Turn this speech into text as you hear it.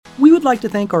would like to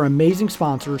thank our amazing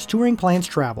sponsors, Touring Plans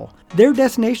Travel. Their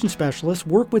destination specialists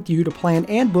work with you to plan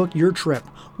and book your trip,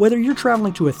 whether you're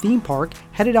traveling to a theme park,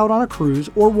 headed out on a cruise,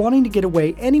 or wanting to get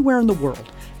away anywhere in the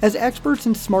world. As experts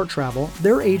in smart travel,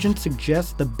 their agents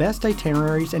suggest the best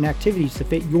itineraries and activities to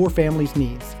fit your family's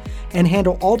needs, and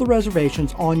handle all the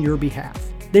reservations on your behalf.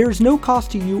 There is no cost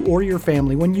to you or your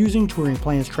family when using Touring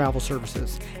Plans Travel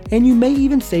services, and you may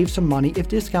even save some money if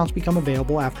discounts become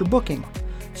available after booking.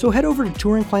 So head over to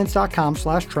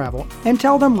touringplans.com/travel and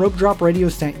tell them Rope Drop Radio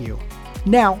sent you.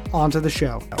 Now, on to the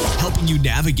show. Helping you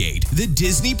navigate the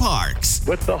Disney parks.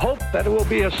 With the hope that it will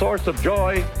be a source of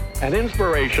joy and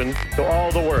inspiration to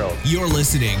all the world. You're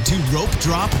listening to Rope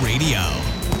Drop Radio.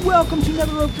 Welcome to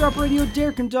another Rope Drop Radio.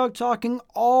 Derek and Doug talking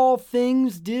all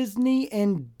things Disney.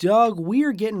 And Doug, we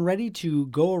are getting ready to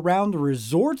go around the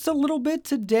resorts a little bit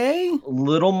today. A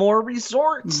little more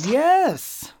resorts.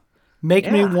 Yes.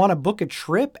 Make me want to book a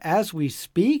trip as we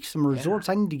speak. Some resorts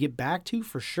I need to get back to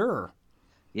for sure.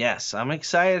 Yes, I'm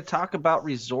excited to talk about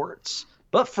resorts.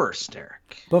 But first,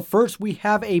 Derek. But first, we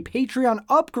have a Patreon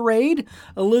upgrade.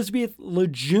 Elizabeth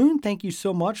Lejeune, thank you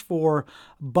so much for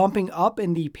bumping up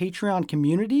in the Patreon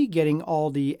community, getting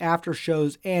all the after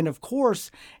shows, and of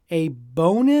course, a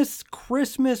bonus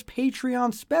Christmas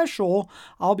Patreon special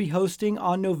I'll be hosting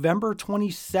on November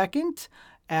 22nd.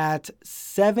 At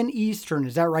 7 Eastern.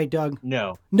 Is that right, Doug?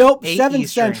 No. Nope, 7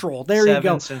 Eastern. Central. There 7 you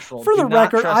go. Central. For the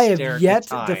record, I have Derek yet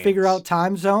to figure out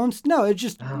time zones. No, it's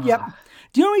just, yep.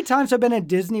 Do you know how many times I've been at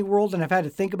Disney World and I've had to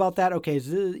think about that? Okay,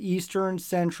 Eastern,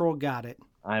 Central, got it.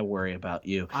 I worry about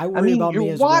you. I worry about me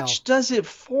as well. Your watch does it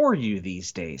for you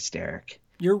these days, Derek.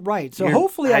 You're right. So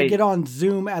hopefully I get on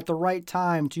Zoom at the right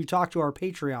time to talk to our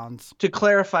Patreons. To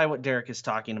clarify what Derek is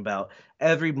talking about,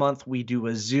 every month we do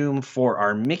a Zoom for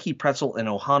our Mickey Pretzel and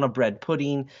Ohana Bread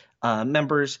Pudding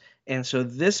members. And so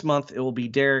this month it will be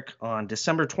Derek on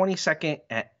December 22nd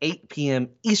at 8 p.m.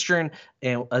 Eastern.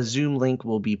 And a Zoom link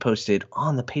will be posted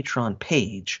on the Patreon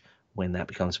page when that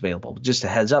becomes available. Just a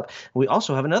heads up. We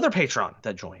also have another Patreon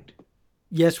that joined.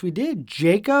 Yes, we did.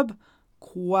 Jacob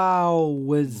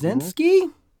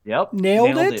Kwasinski? Yep.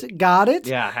 Nailed it. Got it.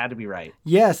 Yeah, had to be right.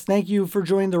 Yes, thank you for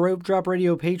joining the Rope Drop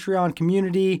Radio Patreon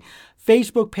community,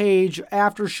 Facebook page,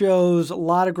 after shows, a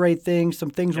lot of great things. Some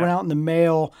things went out in the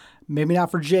mail. Maybe not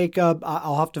for Jacob.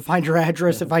 I'll have to find your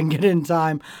address if I can get it in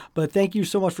time. But thank you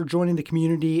so much for joining the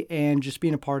community and just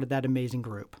being a part of that amazing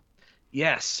group.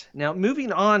 Yes. Now,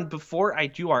 moving on, before I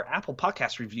do our Apple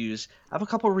Podcast reviews, I have a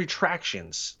couple of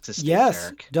retractions to state,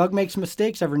 Derek. Doug makes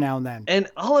mistakes every now and then. And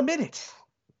I'll admit it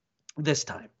this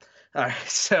time. All right.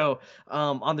 So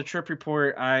on the trip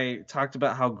report, I talked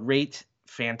about how great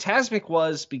Fantasmic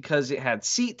was because it had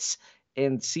seats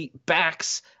and seat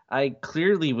backs. I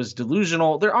clearly was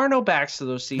delusional. There are no backs to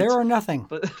those seats. There are nothing.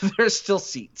 But there's still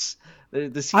seats.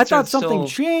 The seats I thought something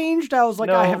changed. I was like,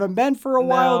 I haven't been for a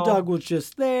while. Doug was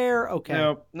just there.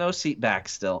 Okay. No seat back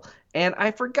still. And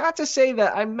I forgot to say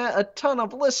that I met a ton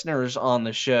of listeners on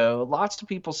the show. Lots of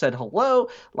people said hello.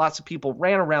 Lots of people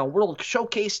ran around World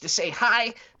Showcase to say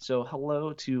hi. So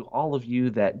hello to all of you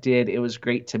that did. It was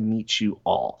great to meet you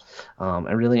all.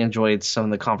 I really enjoyed some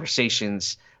of the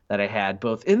conversations that I had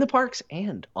both in the parks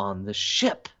and on the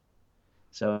ship.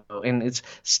 So, and it's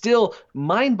still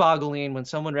mind-boggling when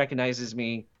someone recognizes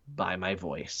me by my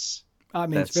voice. I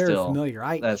mean, it's very familiar.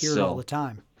 I hear it all the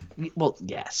time. Well,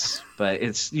 yes, but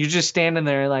you're just standing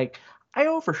there like, I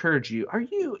overheard you. Are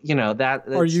you, that?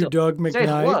 Are you Doug McKnight? Say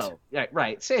hello. Yeah,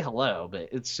 right. Say hello, but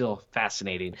it's still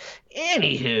fascinating.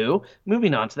 Anywho,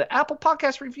 moving on to the Apple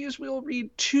Podcast reviews, we'll read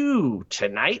 2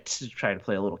 tonight to try to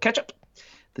play a little catch-up.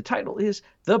 The title is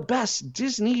The Best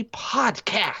Disney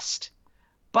Podcast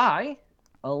by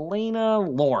Elena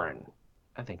Lauren.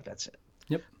 I think that's it.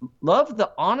 Yep. Love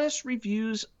the honest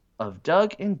reviews of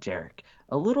Doug and Derek.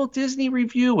 A little Disney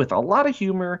review with a lot of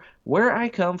humor where I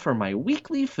come for my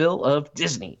weekly fill of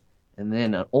Disney. And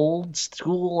then an old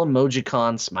school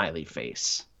emojicon smiley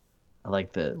face. I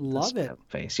like the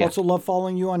face. Yeah. Also love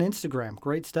following you on Instagram.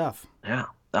 Great stuff. Yeah.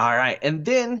 All right. And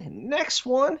then next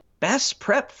one, Best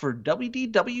Prep for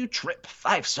WDW Trip,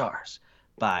 5 stars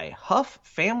by Huff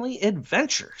Family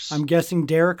Adventures. I'm guessing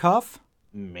Derek Huff?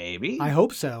 Maybe. I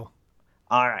hope so.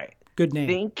 All right. Good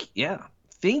name.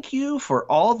 Thank you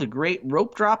for all the great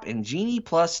Rope Drop and Genie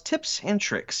Plus tips and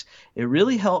tricks. It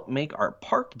really helped make our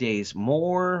park days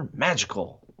more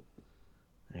magical.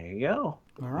 There you go.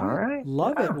 All right.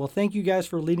 Love it. Well, thank you guys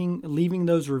for leaving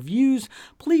those reviews.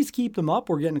 Please keep them up.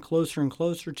 We're getting closer and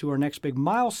closer to our next big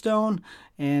milestone,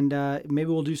 and maybe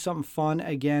we'll do something fun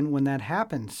again when that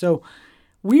happens. So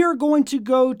we are going to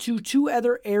go to 2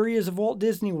 other areas of Walt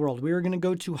Disney World. We are going to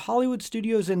go to Hollywood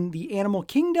Studios in the Animal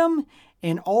Kingdom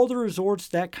and all the resorts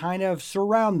that kind of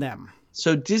surround them.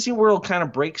 So Disney World kind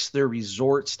of breaks their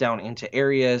resorts down into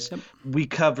areas. Yep. We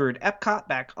covered Epcot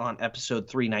back on episode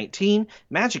 319,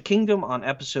 Magic Kingdom on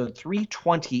episode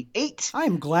 328. I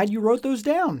am glad you wrote those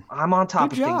down. I'm on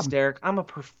top Good of things, job. Derek. I'm a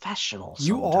professional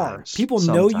You are. sometimes. People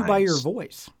know you by your Sometimes.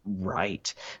 voice.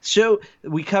 Right. So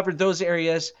we covered those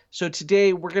areas. So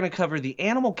today we're going to cover the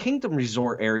Animal Kingdom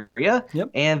Resort area Yep.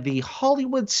 and the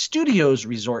Hollywood Studios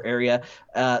Resort area,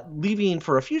 leaving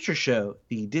for a future show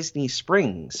the Disney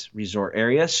Springs Resort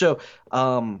area. So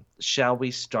shall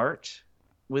we start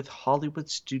with Hollywood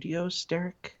Studios,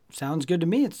 Derek? Sounds good to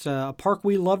me. It's a park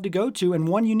we love to go to and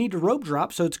one you need to rope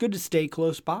drop, so it's good to stay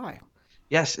close by.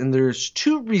 Yes, and there's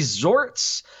 2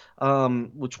 resorts.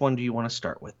 Which one do you want to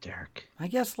start with, Derek? I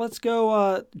guess let's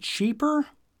go cheaper.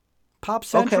 Pop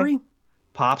Century. Okay.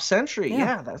 Pop Century. Yeah.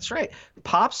 Yeah, that's right.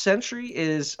 Pop Century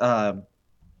is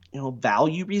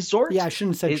value resort. Yeah, I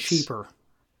shouldn't have said It's- cheaper.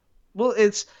 Well,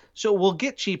 we'll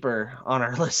get cheaper on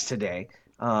our list today.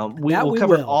 That We'll we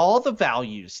cover will. all the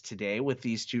values today with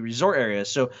these 2 resort areas.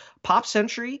 So Pop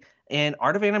Century and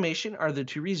Art of Animation are the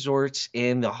 2 resorts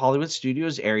in the Hollywood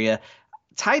Studios area,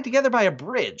 tied together by a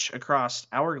bridge across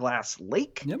Hourglass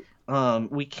Lake. Yep.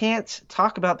 We can't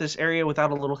talk about this area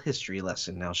without a little history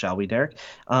lesson now, shall we, Derek?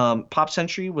 Pop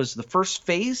Century was the first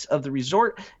phase of the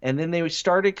resort, and then they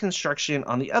started construction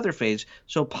on the other phase.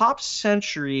 So Pop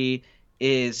Century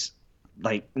is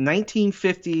like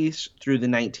 1950s through the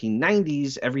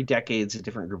 1990s. Every decade's a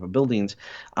different group of buildings.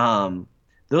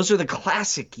 Those are the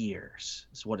classic years,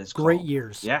 is what it's called. Great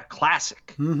years. Yeah,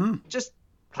 classic. Mm-hmm. Just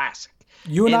classic.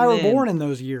 You and And I were then- born in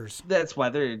those years. That's why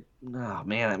they're. Oh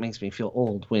man, that makes me feel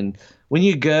old when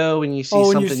you go and you see Oh,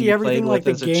 and something you see you everything played like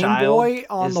with the as a Game child Boy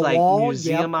on is the like wall.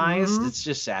 Yep. museumized. Mhm. It's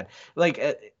just sad. Like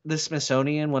at the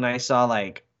Smithsonian, when I saw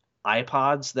like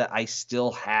iPods that I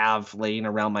still have laying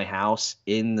around my house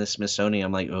in the Smithsonian,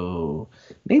 I'm like, oh,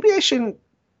 maybe I shouldn't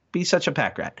be such a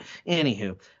pack rat.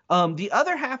 Anywho, the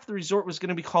other half of the resort was going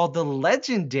to be called the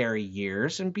Legendary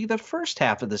Years and be the first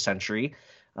half of the century.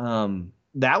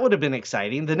 That would have been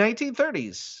exciting. The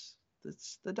 1930s.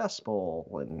 It's the Dust Bowl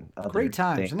and other Great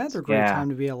times. things. Another great Yeah. time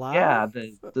to be alive. Yeah,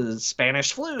 the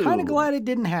Spanish flu. Kind of glad it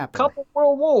didn't happen. Couple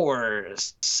world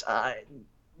wars.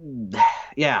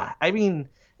 Yeah, I mean,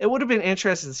 it would have been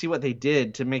interesting to see what they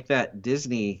did to make that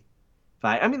Disney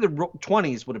vibe. I mean, the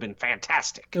 20s would have been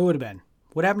fantastic. It would have been.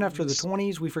 What happened after the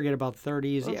 20s? We forget about the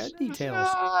 30s. Yeah, details.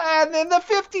 And then the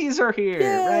 50s are here,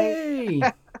 right?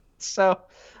 Yay! So,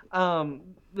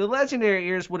 the Legendary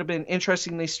Years would have been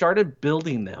interesting. They started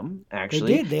building them, They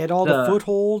actually. did. They had all the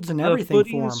footholds and The everything for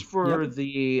footings them. for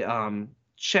the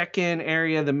check-in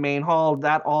area, the main hall,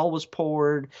 that all was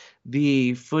poured.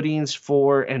 The footings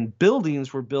for and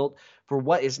buildings were built for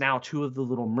what is now 2 of the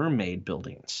Little Mermaid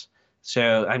buildings.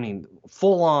 So, I mean,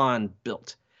 full-on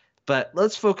built. But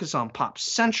let's focus on Pop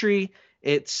Century.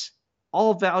 It's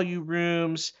all value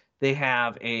rooms. They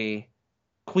have a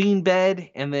queen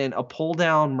bed and then a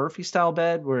pull-down Murphy-style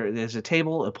bed where there's a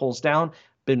table, it pulls down.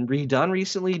 Been redone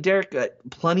recently. Derek,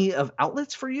 plenty of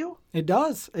outlets for you? It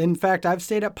does. In fact, I've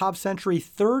stayed at Pop Century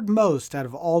third most out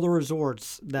of all the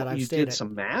resorts that I've You stayed did at.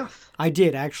 some math? I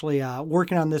did actually,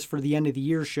 working on this for the end of the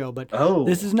year show, but Oh.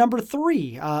 this is number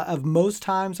 3 of most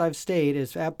times I've stayed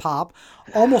is at Pop.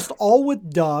 Almost all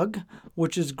with Doug,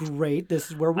 which is great.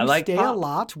 This is where we I like stay Pop. a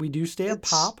lot. We do stay at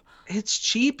Pop. It's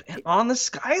cheap and on the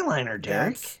Skyliner,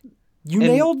 Derek. You And-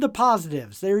 nailed the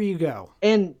positives. There you go.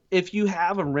 And if you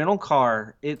have a rental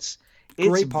car, it's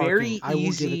Great parking. very I will give it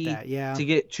easy that, yeah. to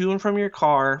get to and from your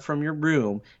car, from your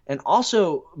room, and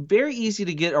also very easy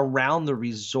to get around the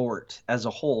resort as a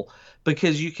whole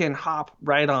because you can hop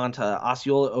right onto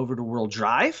Osceola over to World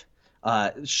Drive,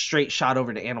 straight shot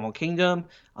over to Animal Kingdom,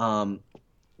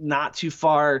 not too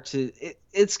far to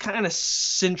it's kind of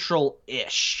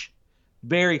central-ish,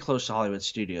 very close to Hollywood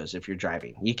Studios if you're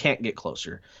driving. You can't get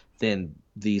closer than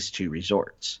these 2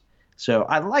 resorts. So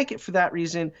I like it for that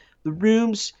reason. The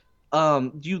rooms,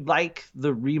 do you like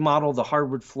the remodel, the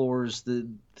hardwood floors, the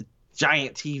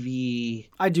giant TV?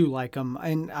 I do like them,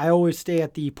 and I always stay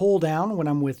at the pull down when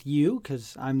I'm with you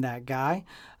because I'm that guy.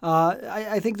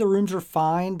 I think the rooms are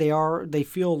fine. They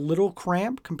feel a little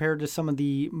cramped compared to some of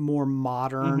the more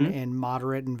modern and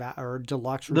moderate and or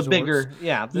deluxe The resorts. bigger,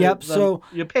 yeah. Yep, so-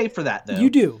 you pay for that though. You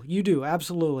do,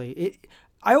 absolutely.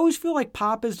 I always feel like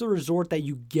Pop is the resort that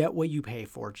you get what you pay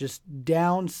for. Just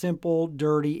down, simple,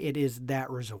 dirty. It is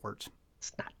that resort.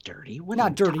 It's not dirty. What are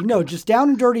Not you dirty. talking No, about? just down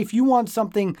and dirty. If you want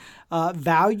something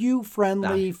value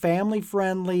friendly, family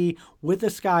friendly with a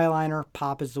Skyliner,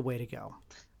 Pop is the way to go.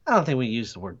 I don't think we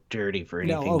use the word dirty for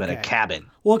No, anything but a okay. cabin.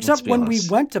 Well, let's except be when we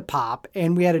honest. went to Pop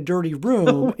and we had a dirty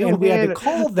room and we had to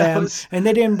call That them was- and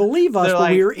they didn't believe us, they're but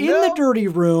we like, were in the "No." dirty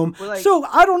room. We're like, So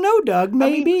I don't know, Doug, I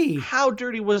mean, maybe. how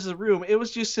dirty was the room? It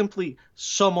was just simply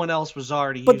someone else was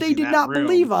already But they using did that not room.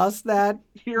 believe us that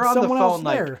You're on the someone else phone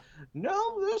like, there.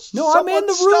 no, there's No, I'm in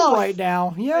the someone's room stuff. right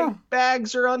now. Yeah. Like,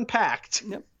 bags are unpacked.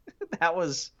 Yep. That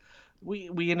was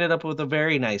we ended up with a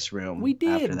very nice room. We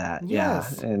did, after that.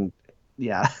 yes. Yeah, and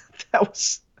yeah,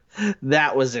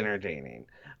 that was entertaining.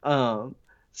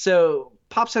 So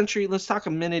Pop Century, let's talk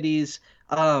amenities.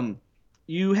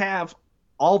 You have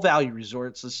all value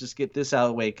resorts. Let's just get this out of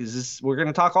the way because we're going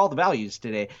to talk all the values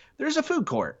today. There's a food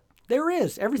court. There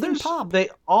is. Everything Pop. They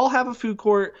all have a food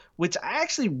court, which I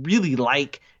actually really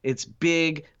like. It's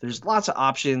big. There's lots of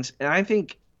options, and I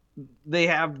think they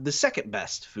have the second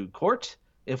best food court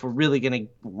if we're really going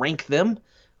to rank them.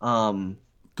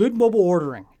 Good mobile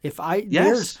ordering. Yes.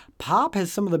 There's Pop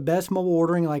has some of the best mobile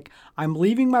ordering. Like, I'm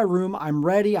leaving my room, I'm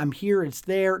ready, I'm here, it's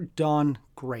there, done,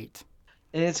 great.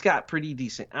 And it's got pretty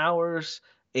decent hours,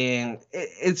 and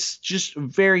it's just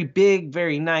very big,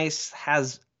 very nice,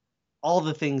 has all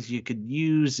the things you could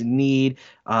use and need.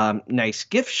 Nice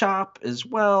gift shop as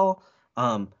well.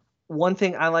 One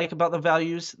thing I like about the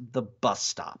values, the bus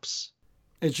stops.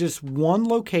 It's just one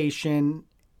location.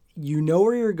 You know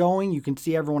where you're going. You can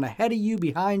see everyone ahead of you,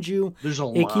 behind you. There's a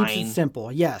It keeps line. it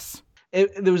simple. Yes.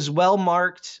 It was well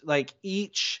marked. Like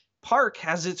each park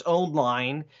has its own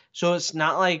line, so it's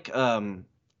not like a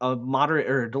moderate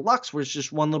or a deluxe where it's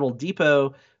just one little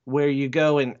depot where you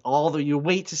go and you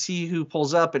wait to see who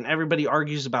pulls up and everybody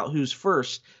argues about who's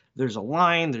first. There's a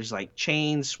line. There's like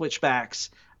chains, switchbacks.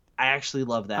 I actually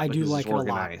love that. I do because like it's it a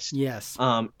organized. lot. Yes.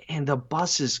 And the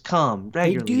buses come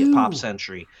regularly at Pop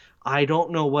Century. I don't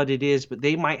know what it is, but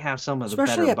they might have some of the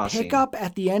Especially better at busing. pickup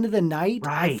at the end of the night.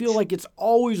 I Right. feel like it's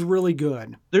always really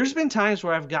good. There's been times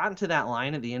where I've gotten to that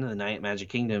line at the end of the night at Magic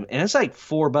Kingdom, and it's like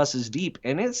 4 buses deep,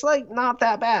 and it's like not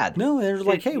that bad. No, they're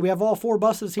like, hey, we have all 4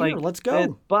 buses here. Like, Let's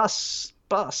go. Bus.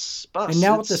 And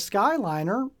now with the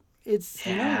Skyliner, it's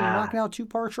you're Yeah. knocking out 2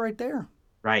 parks right there.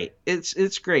 Right.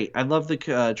 It's great. I love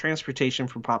the transportation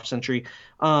from Pop Century.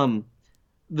 The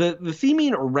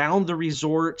theming around the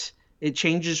resort, it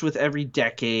changes with every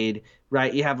decade,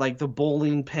 right? You have like the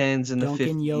bowling pins in the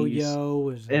Dunkin' 50s.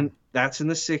 Yo-Yo. And that's in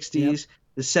the 60s.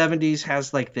 The 70s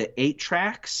has like the 8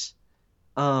 tracks,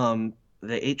 the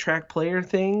 8-track player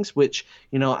things, which,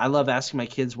 I love asking my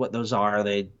kids what those are.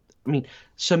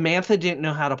 Samantha didn't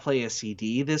know how to play a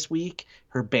CD this week.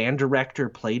 Her band director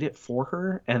played it for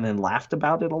her and then laughed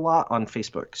about it a lot on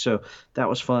Facebook. So that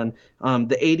was fun.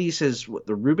 The 80s has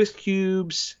the Rubik's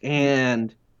Cubes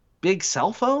and big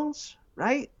cell phones,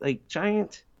 right? Like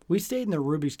giant. We stayed in the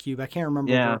Rubik's Cube. I can't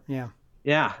remember. Yeah. Yeah.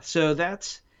 Yeah. So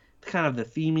that's kind of the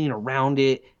theming around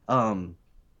it.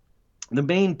 The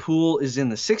main pool is in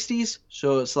the 60s.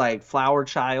 So it's like Flower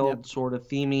Child sort of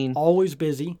theming. Always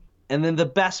busy. And then the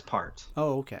best part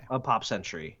Oh, okay. of Pop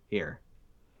Century here,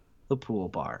 the pool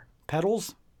bar.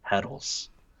 Pedals? Pedals.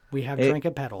 We have drank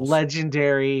at Pedals.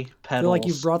 Legendary Pedals. I feel like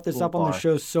you've brought this pool up on the bar.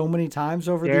 show so many times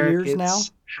over the Derek, years now.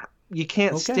 You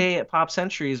can't Okay. stay at Pop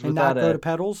Centuries And without not go to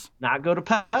Pedals? not go to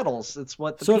Pedals. It's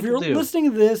what the So if people you're do.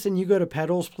 listening to this and you go to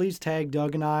Pedals, please tag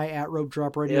Doug and I at Rope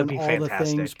Drop Radio It'll and be all the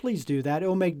fantastic. things. Please do that.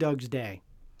 It'll make Doug's day.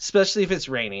 Especially if it's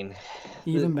raining.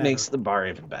 Even it better. makes the bar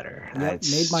even better. Yep,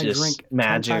 It's made my just drink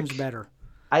magic. 10 times better.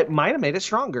 I might have made it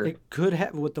stronger. It could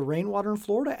have, with the rainwater in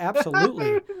Florida,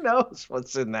 absolutely. Who knows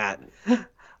what's in that?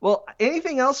 Well,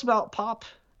 anything else about Pop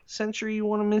Century you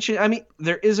want to mention?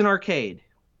 There is an arcade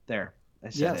there. I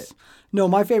said Yes. it. No,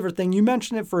 my favorite thing, you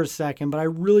mentioned it for a second, but I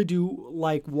really do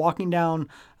like walking down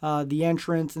the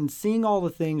entrance and seeing all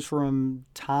the things from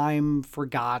Time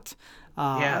Forgot.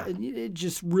 It's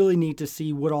just really neat to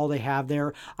see what all they have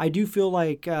there. I do feel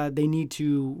like they need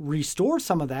to restore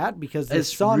some of that because the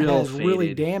It's sun real has really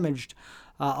faded. damaged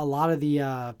a lot of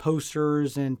the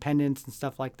posters and pendants and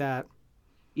stuff like that.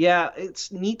 Yeah,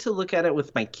 it's neat to look at it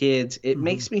with my kids. It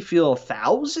makes me feel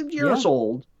 1,000 years Yeah.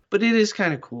 old, but it is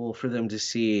kind of cool for them to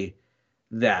see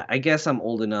that. I guess I'm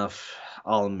old enough.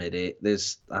 I'll admit it.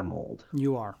 I'm old.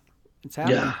 You are. It's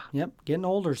happening. Yeah. Yep, getting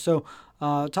older. So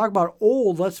talk about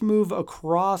old. Let's move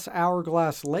across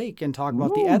Hourglass Lake and talk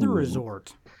about the other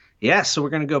resort. Yeah, so we're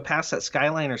going to go past that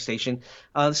Skyliner station.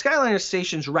 The Skyliner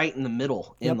station's right in the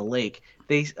middle in the lake.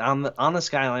 They on the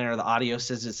Skyliner, the audio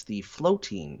says it's the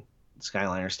floating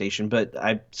Skyliner station, but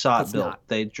I saw It's it built. not.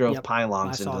 They drove Yep,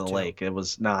 pylons I saw into it the too. lake.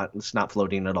 It's not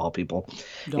floating at all, people.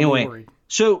 Don't be Anyway, worried.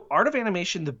 so Art of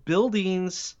Animation, the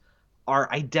buildings are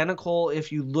identical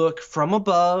if you look from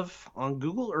above on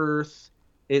Google Earth.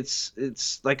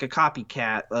 It's like a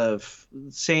copycat of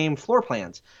same floor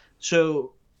plans.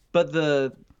 So, but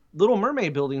the Little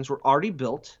Mermaid buildings were already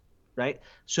built, right?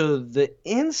 So the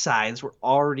insides were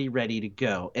already ready to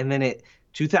go. And then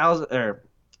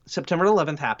September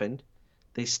 11th happened.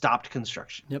 They stopped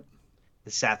construction. Yep.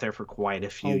 It sat there for quite a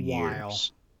few while.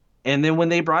 years. And then when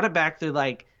they brought it back, they're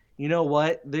like, you know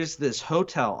what? There's this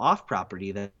hotel off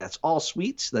property that's all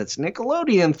suites, that's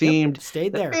Nickelodeon themed. Yep,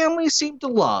 stayed there. The families seem to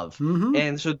love. Mm-hmm.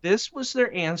 And so this was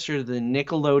their answer to the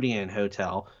Nickelodeon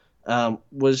hotel,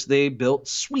 was they built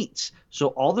suites. So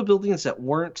all the buildings that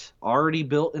weren't already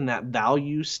built in that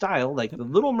value style, like the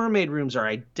Little Mermaid rooms are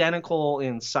identical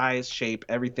in size, shape,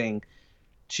 everything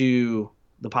to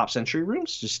the Pop Century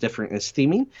rooms, just different as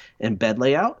theming and bed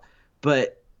layout.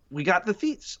 But we got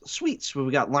the suites.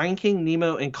 We got Lion King,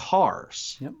 Nemo, and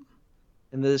Cars. Yep.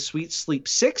 And the suites sleep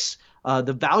 6.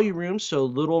 The value rooms, so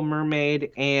Little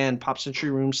Mermaid and Pop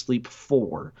Century rooms, sleep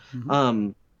 4. Mm-hmm.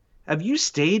 Have you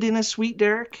stayed in a suite,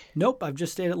 Derek? Nope, I've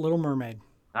just stayed at Little Mermaid.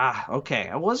 Ah, okay.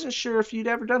 I wasn't sure if you'd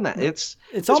ever done that. It's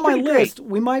on my list. Great.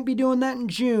 We might be doing that in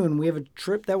June. We have a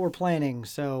trip that we're planning,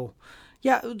 so...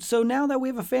 Yeah, so now that we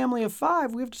have a family of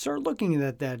 5, we have to start looking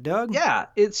at that, Doug. Yeah,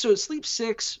 it sleeps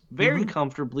 6 very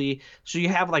comfortably. So you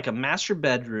have like a master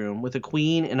bedroom with a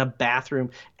queen and a bathroom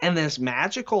and this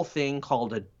magical thing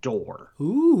called a door.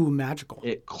 Ooh, magical.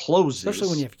 It closes. Especially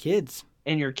when you have kids.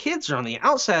 And your kids are on the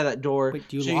outside of that door. Wait,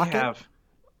 do you lock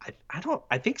it?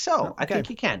 I think so. Oh, okay. I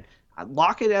think you can.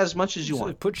 Lock it as much as you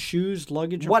want. Put shoes,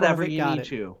 luggage, whatever you need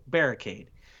to. Barricade.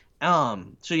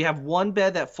 So you have one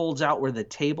bed that folds out where the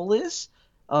table is.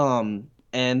 And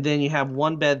then you have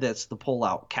one bed that's the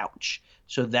pull-out couch.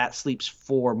 So that sleeps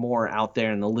 4 more out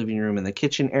there in the living room and the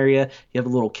kitchen area. You have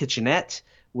a little kitchenette,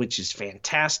 which is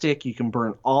fantastic. You can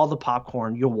burn all the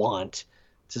popcorn you want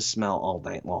to smell all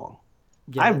night long.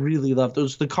 Yeah. I really love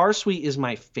those. The Car Suite is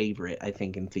my favorite, I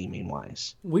think, in theming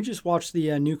wise. We just watched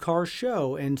the new Cars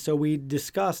show, and so we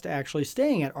discussed actually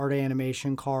staying at Art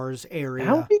Animation Cars area.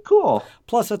 That would be cool.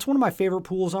 Plus, that's one of my favorite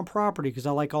pools on property because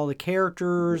I like all the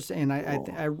characters, and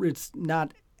it's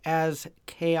not as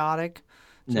chaotic.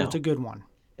 So it's a good one.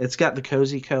 It's got the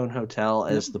Cozy Cone Hotel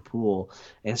as the pool,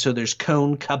 and so there's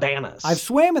Cone Cabanas. I've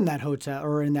swam in that hotel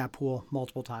or in that pool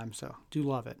multiple times, so do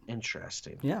love it.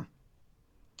 Interesting. Yeah.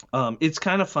 It's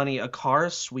kind of funny. A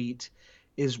Cars Suite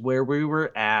is where we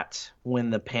were at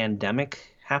when the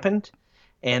pandemic happened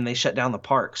and they shut down the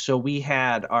park. So we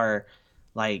had the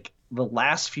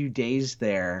last few days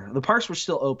there, the parks were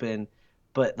still open,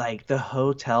 but like the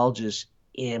hotel just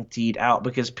emptied out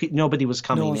because nobody was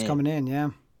coming in. No one's coming in,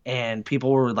 yeah. And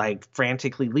people were like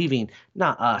frantically leaving.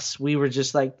 Not us. We were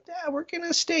just like, yeah, we're going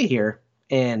to stay here.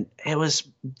 And it was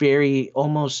very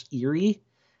almost eerie.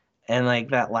 And like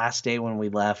that last day when we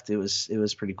left, it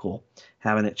was pretty cool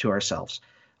having it to ourselves.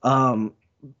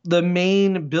 The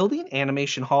main building,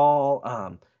 Animation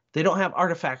Hall, they don't have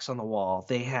artifacts on the wall.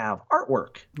 They have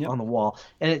artwork on the wall.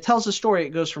 And it tells a story.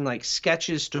 It goes from like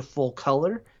sketches to full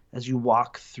color as you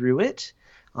walk through it.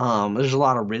 There's a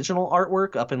lot of original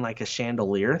artwork up in like a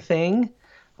chandelier thing.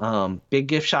 Big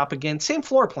gift shop again, same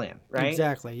floor plan, right?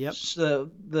 Exactly, yep.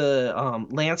 So the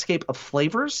Landscape of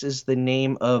Flavors is the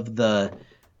name of the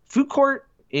food court.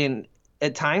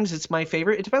 At times it's my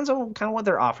favorite. It depends on kind of what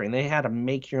they're offering. They had a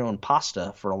make your own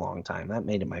pasta for a long time. That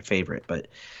made it my favorite. But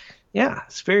yeah,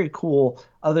 it's very cool.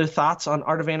 Other thoughts on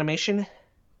Art of Animation?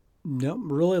 Nope,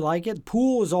 really like it.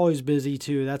 Pool is always busy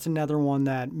too. That's another one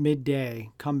that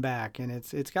midday come back, and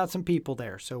it's got some people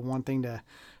there. So one thing to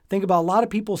think about. A lot of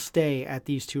people stay at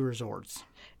these 2 resorts.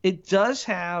 It does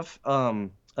have a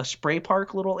spray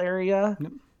park little area.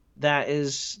 Yep. That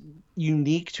is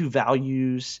unique to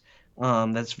values.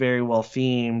 That's very well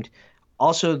themed.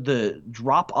 Also, the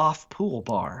drop-off pool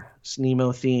bar is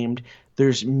Nemo themed.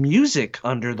 There's music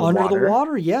under the water. Under the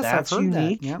water, yes, that's I've heard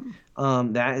unique. That.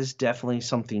 Yep. That is definitely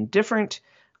something different.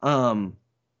 So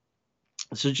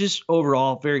just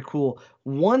overall, very cool.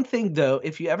 One thing though,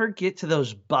 if you ever get to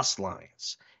those bus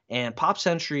lines, and Pop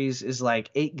Centuries is like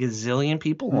 8 gazillion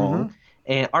people long,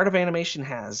 and Art of Animation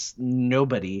has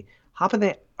nobody. Hop in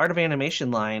the Art of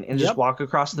Animation line and just walk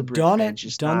across the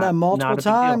bridge. Done that multiple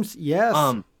times.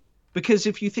 Yes. Because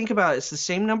if you think about it, it's the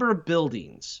same number of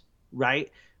buildings, right?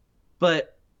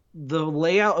 But the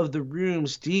layout of the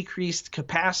rooms decreased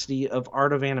capacity of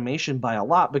Art of Animation by a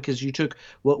lot because you took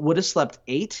what would have slept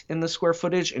 8 in the square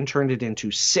footage and turned it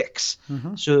into 6.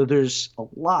 So there's a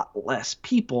lot less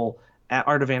people at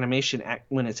Art of Animation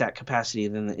when it's at capacity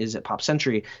than it is at Pop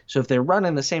Century. So if they're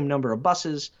running the same number of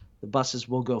buses, the buses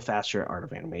will go faster at Art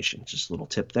of Animation. Just a little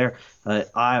tip there.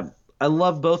 I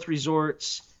love both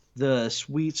resorts. The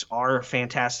suites are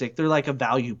fantastic. They're like a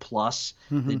value plus.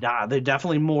 Mm-hmm. They're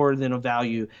definitely more than a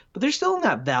value, but they're still in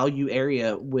that value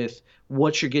area with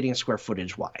what you're getting square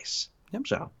footage wise. Yep.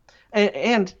 So,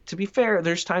 and to be fair,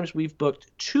 there's times we've booked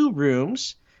 2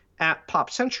 rooms at Pop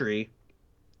Century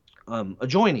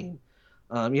adjoining.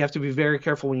 You have to be very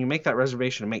careful when you make that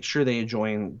reservation to make sure they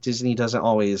adjoin. Disney doesn't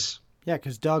always. Yeah,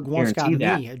 because Doug once got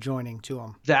Guarantee me adjoining to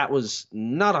him. That was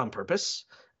not on purpose.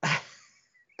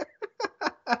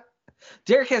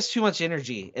 Derek has too much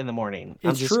energy in the morning.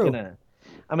 It's true.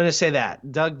 I'm gonna say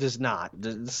that. Doug does not.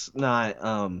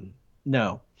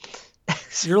 No.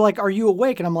 You're like, are you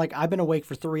awake? And I'm like, I've been awake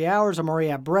for 3 hours. I'm already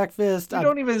at breakfast. You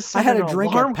don't even I had a an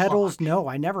drink alarm at Pedals. clock. No,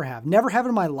 I never have. Never have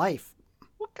in my life.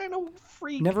 What kind of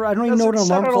freak? Never. I don't even know what an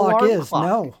doesn't set alarm clock an is. clock?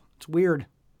 No, it's weird.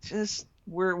 Just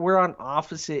we're on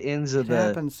opposite ends of It the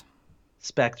happens.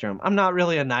 spectrum. I'm not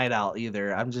really a night owl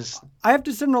either. I have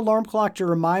to set an alarm clock to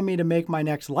remind me to make my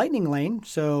next lightning lane.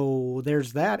 So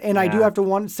there's that. And I do Yeah. have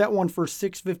to set one for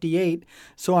 6:58.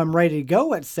 So I'm ready to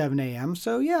go at 7 a.m.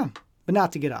 So yeah, but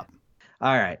not to get up.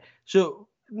 All right. So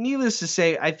needless to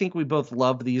say, I think we both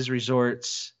love these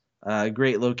resorts.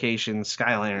 Great location.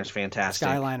 Skyliner's fantastic.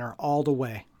 Skyliner all the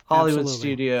way. Hollywood Absolutely.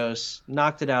 Studios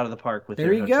knocked it out of the park with There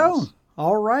their you hotels. go.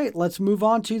 All right, let's move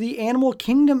on to the Animal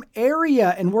Kingdom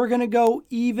area, and we're going to go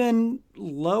even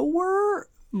lower,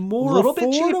 more Little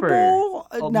bit cheaper.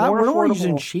 affordable. More We're not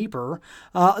using affordable. cheaper.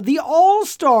 The All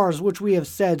Stars, which we have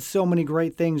said so many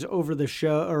great things over the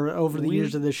show or over the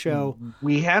years of the show.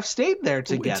 We have stayed there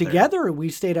together. Together, we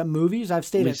stayed at movies. I've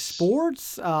stayed We at s-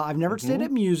 sports. I've never stayed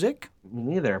at music. Me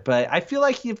neither, but I feel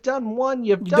like you've done one.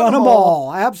 You've Done them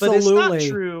all. But it's not Absolutely.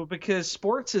 true because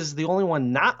sports is the only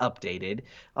one not updated.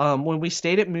 When we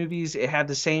stayed at movies, it had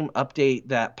the same update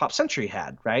that Pop Century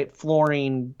had, right?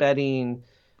 Flooring, bedding.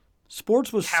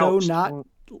 Sports was Couch. so not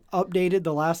updated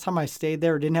the last time I stayed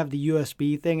there. It didn't have the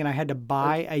USB thing, and I had to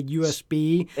buy a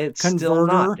USB It's converter. still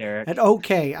not, Derek.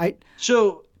 Okay,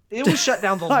 So it was shut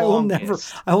down the I will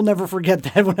longest. never forget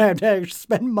that when I had to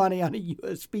spend money on a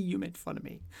USB. You made fun of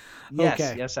me. Yes,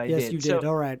 Okay. yes, I yes, did. you So did.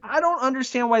 All right. I don't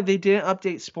understand why they didn't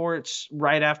update sports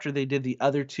right after they did the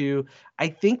other 2. I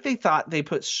think they thought they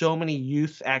put so many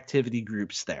youth activity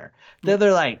groups there that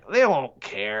they're like, they won't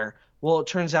care. Well, it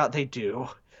turns out they do.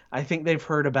 I think they've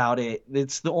heard about it.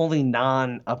 It's the only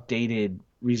non-updated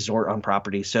resort on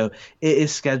property. So it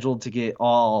is scheduled to get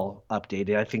all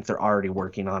updated. I think they're already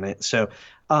working on it. So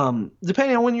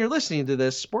depending on when you're listening to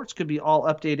this, sports could be all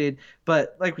updated.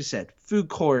 But like we said, food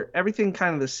court, everything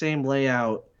kind of the same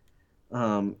layout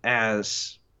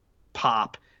as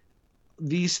Pop.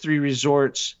 These 3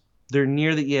 resorts, they're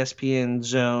near the ESPN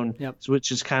zone, Yep.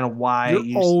 which is kind of why You're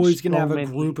you always see going to so have a many-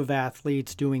 group of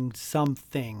athletes doing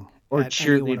something. Or at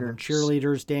any one of them. cheerleaders.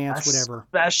 Cheerleaders, dance, whatever.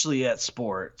 Especially at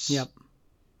sports. Yep.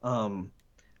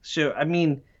 So I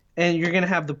mean, and you're gonna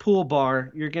have the pool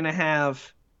bar. You're gonna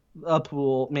have a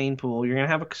pool, main pool. You're gonna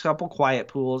have a couple quiet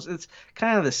pools. It's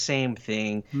kind of the same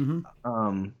thing.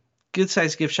 Mm-hmm. Good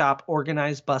sized gift shop,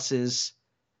 organized buses.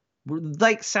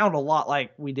 Like sound a lot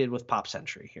like we did with Pop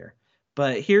Century here.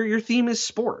 But here your theme is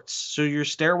sports. So your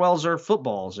stairwells are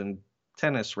footballs and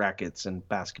tennis rackets and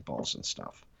basketballs and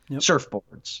stuff. Yep.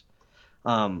 Surfboards.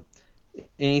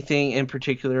 Anything in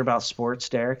particular about sports,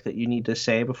 Derek, that you need to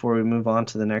say before we move on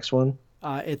to the next one?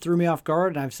 It threw me off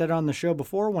guard, and I've said it on the show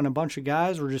before when a bunch of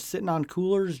guys were just sitting on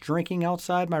coolers drinking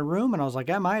outside my room, and I was like,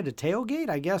 am I at a tailgate?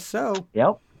 I guess so.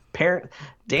 Yep.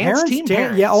 Dance team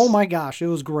parents. Yeah, oh my gosh, it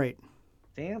was great.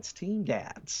 Dance team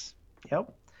dads.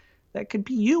 Yep. That could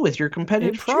be you with your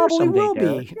competitive It probably cheer someday, will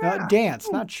Derek. be. Yeah.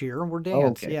 Dance, not cheer. We're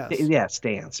dance, Okay. yes. Yes,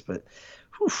 dance. But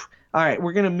whew. All right,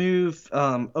 we're going to move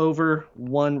over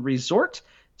one resort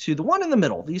to the one in the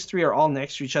middle. These 3 are all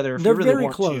next to each other. If They're you really very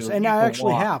want close, to, and you I can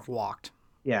actually walk. have walked.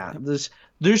 Yeah,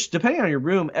 there's depending on your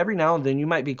room, every now and then you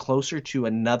might be closer to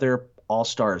another All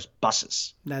Stars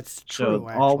buses. That's So true,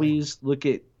 actually. always look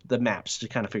at the maps to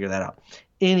kind of figure that out.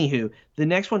 Anywho, the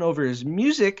next one over is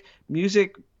music.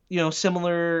 Music,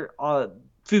 similar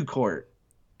food court,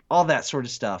 all that sort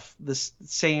of stuff. The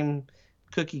same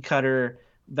cookie cutter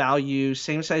value,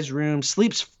 same size room,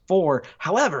 sleeps 4.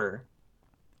 However,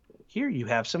 here you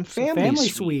have some family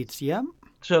suites, yeah.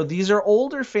 So these are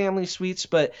older family suites,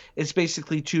 but it's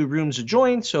basically 2 rooms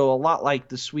adjoined. So a lot like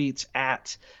the suites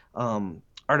at Art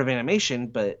of Animation,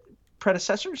 but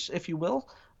predecessors, if you will.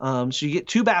 So you get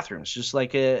 2 bathrooms, just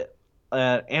like a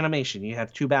animation. You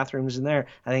have 2 bathrooms in there.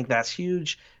 I think that's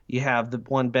huge. You have the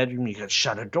 1 bedroom. You can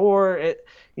shut a door.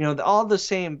 All the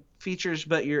same features,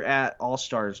 but you're at All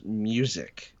Stars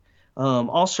Music.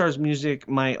 All Stars Music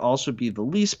might also be the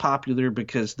least popular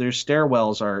because their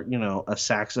stairwells are, a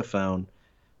saxophone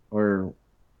or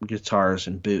guitars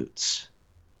and boots.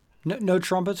 No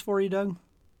trumpets for you, Doug?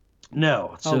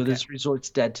 No, so Okay. this resort's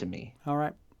dead to me. All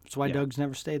right. That's why Doug's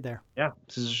never stayed there. Yeah,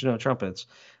 so there's no trumpets.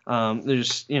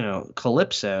 There's,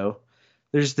 Calypso.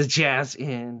 There's the Jazz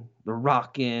Inn, the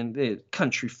Rock Inn, the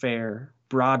Country Fair,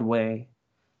 Broadway.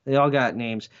 They all got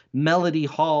names. Melody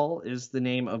Hall is the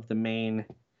name of the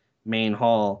main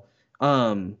hall.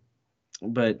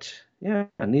 But yeah,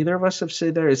 neither of us have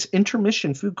stayed there. It's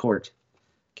Intermission Food Court,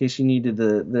 in case you needed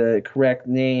the correct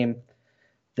name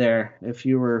there, if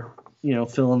you were,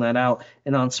 filling that out.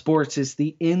 And on sports, it's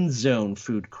the End Zone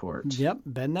Food Court. Yep,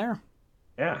 been there.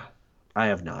 Yeah, I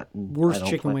have not. Worst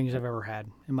chicken wings I've ever had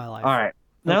in my life. All right.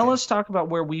 Now let's talk about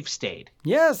where we've stayed.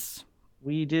 Yes.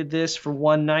 We did this for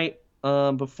one night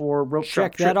before Rope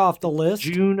Drop Check that off the list.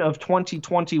 June of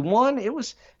 2021. It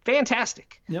was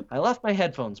fantastic. Yep. I left my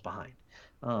headphones behind.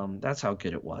 That's how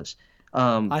good it was.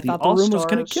 I thought the room was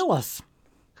going to kill us.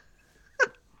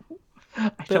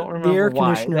 I don't remember the air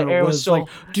why. conditioner The air was so... like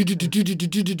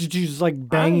just like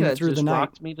banging through the night.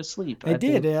 Rocked me to sleep. It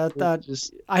did. I thought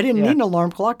I didn't need an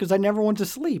alarm clock because I never went to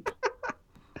sleep.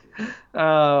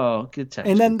 Oh, good time.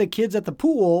 And then the kids at the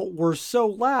pool were so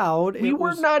loud. We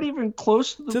were not even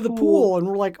close to the pool, and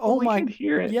we're like, "Oh we my!" could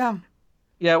hear it. Yeah.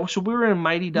 Yeah. So we were in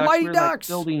Mighty Ducks. Mighty we were Ducks.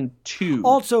 Like building 2.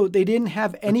 Also, they didn't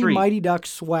have any 3. Mighty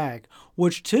Ducks swag,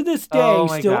 which to this day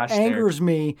still angers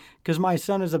me because my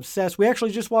son is obsessed. We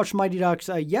actually just watched Mighty Ducks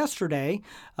yesterday,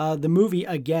 the movie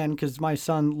again, because my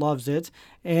son loves it.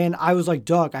 And I was like,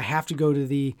 Doug, I have to go to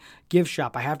the gift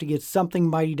shop. I have to get something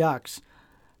Mighty Ducks.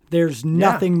 There's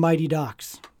nothing Mighty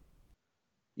Ducks.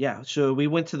 Yeah, so we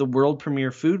went to the world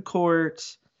premiere food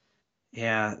court.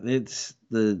 Yeah, it's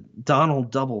the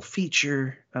Donald Double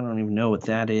Feature. I don't even know what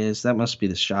that is. That must be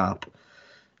the shop.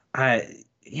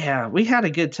 We had a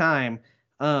good time.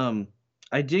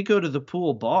 I did go to the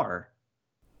pool bar.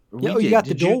 Yeah, you got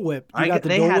the Dole Whip. You got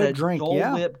the Dole Whip drink.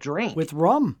 Dole Whip drink with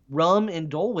rum and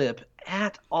Dole Whip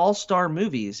at All Star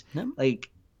Movies. Yep. Like,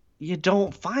 you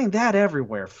don't find that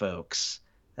everywhere, folks.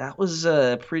 That was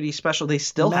pretty special. They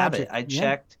still have it. I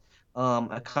checked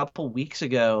a couple weeks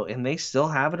ago, and they still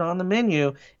have it on the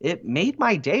menu. It made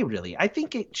my day, really. I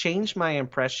think it changed my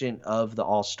impression of the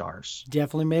All-Stars.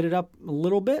 Definitely made it up a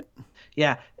little bit.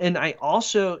 Yeah, and I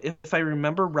also, if I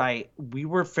remember right, we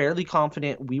were fairly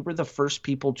confident we were the first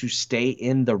people to stay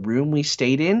in the room we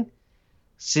stayed in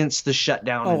since the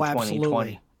shutdown in 2020.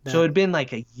 Absolutely. So it had been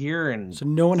like a year and so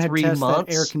no one had 3 tested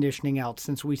months. That air conditioning out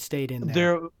since we stayed in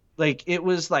there. Like, it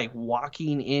was like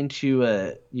walking into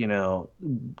a,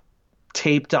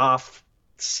 taped off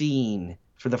scene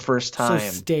for the first time. So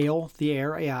stale, the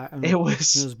air. Yeah. It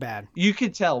was bad. You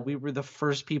could tell we were the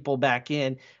first people back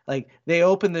in. Like, they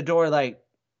opened the door like,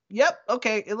 yep,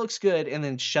 okay, it looks good, and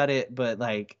then shut it. But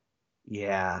like,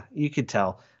 yeah, you could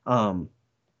tell.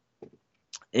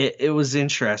 It was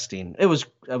interesting. It was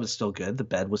still good. The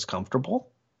bed was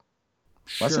comfortable.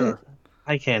 Sure. Was it?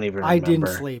 I can't even remember. I didn't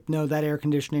sleep. No, that air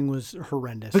conditioning was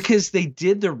horrendous. Because they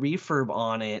did the refurb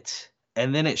on it,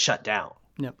 and then it shut down.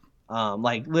 Yep.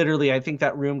 Like, literally, I think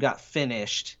that room got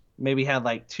finished. Maybe had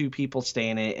like 2 people stay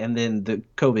in it, and then the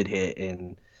COVID hit,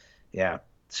 and yeah.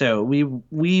 So we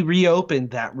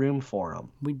reopened that room for them.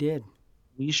 We did.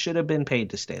 We should have been paid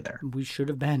to stay there. We should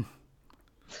have been.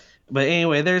 But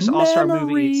anyway, there's All-Star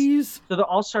Movies. So the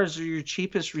All-Stars are your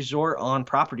cheapest resort on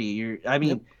property.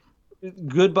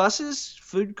 Good buses,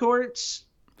 food courts,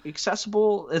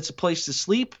 accessible. It's a place to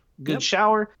sleep, good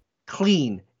shower,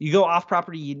 clean. You go off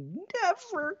property, you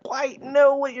never quite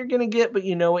know what you're going to get, but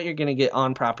you know what you're going to get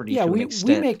on property to an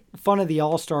extent. We make fun of the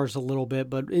All-Stars a little bit,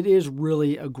 but it is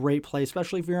really a great place,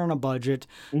 especially if you're on a budget,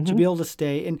 to be able to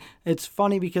stay. And it's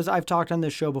funny because I've talked on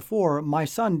this show before. My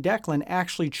son Declan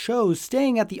actually chose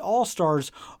staying at the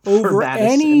All-Stars over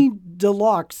any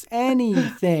deluxe,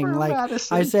 anything. Like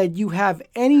Madison. I said, you have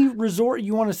any resort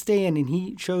you want to stay in, and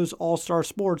he chose All-Star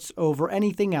Sports over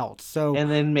anything else. So and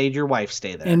then made your wife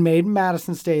stay there. And made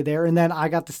Madison stay there, and then I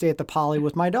got to stay at the Poly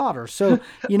with my daughter. So,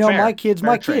 my kids,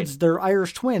 they're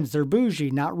Irish twins. They're bougie.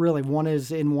 Not really. One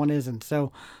is and one isn't.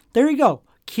 So there you go.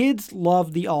 Kids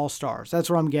love the All-Stars. That's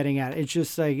what I'm getting at. It's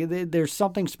just like there's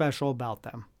something special about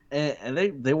them. And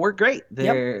they work great.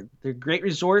 They're great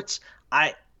resorts.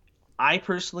 I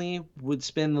personally would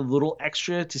spend a little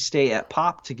extra to stay at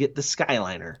Pop to get the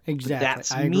Skyliner. Exactly.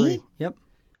 That's I me. Agree. Yep.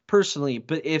 Personally,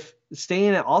 but if staying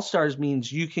at All-Stars means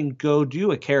you can go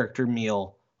do a character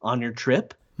meal on your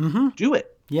trip, do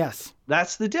it. Yes.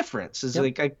 That's the difference. It's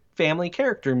like a family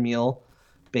character meal,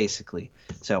 basically.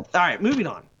 So, all right, moving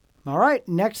on. All right,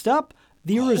 next up,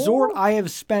 the resort I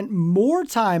have spent more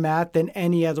time at than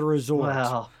any other resort.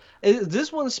 Well,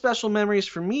 This one's special memories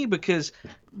for me because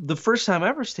the first time I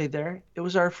ever stayed there, it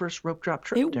was our first rope drop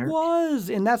trip. It Derek. was,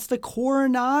 and that's the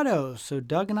Coronado. So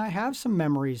Doug and I have some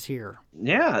memories here.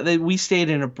 Yeah, we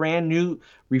stayed in a brand new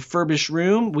refurbished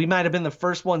room. We might have been the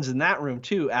first ones in that room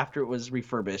too after it was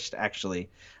refurbished.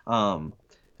 Actually,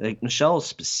 like Michelle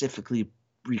specifically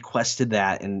requested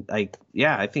that, and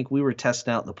I think we were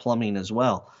testing out the plumbing as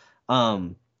well.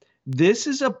 This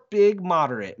is a big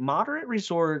moderate. Moderate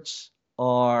resorts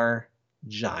are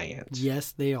giant.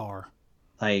 Yes, they are.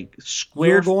 Like square.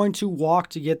 You're going to walk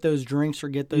to get those drinks or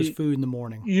get those food in the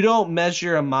morning. You don't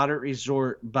measure a moderate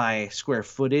resort by square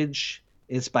footage.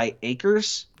 It's by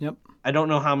acres. Yep. I don't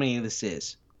know how many this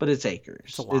is, but it's acres.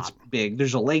 It's a lot. It's big.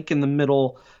 There's a lake in the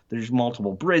middle. There's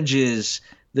multiple bridges.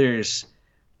 There's,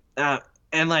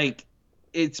 and like,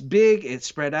 it's big, it's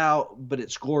spread out, but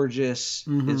it's gorgeous.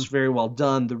 Mm-hmm. It's very well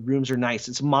done. The rooms are nice.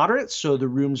 It's moderate, so the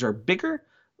rooms are bigger.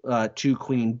 2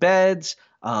 queen beds,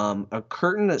 a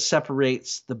curtain that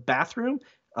separates the bathroom,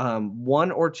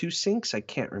 1 or 2 sinks. I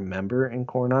can't remember in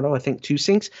Coronado. I think 2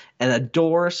 sinks, and a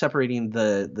door separating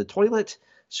the toilet.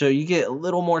 So you get a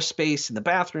little more space in the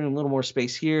bathroom, a little more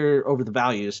space here over the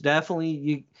values. Definitely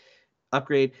you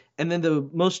upgrade. And then the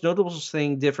most notable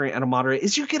thing different at a moderate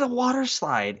is you get a water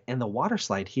slide, and the water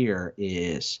slide here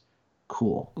is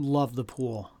cool. Love the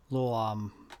pool.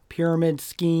 Little pyramid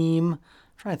scheme. I'm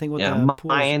trying to think what the pool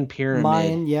Mayan pyramid.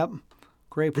 Mayan, yep.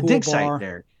 Great pool the dig bar. site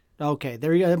there. Okay,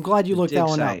 there you go. I'm glad you looked that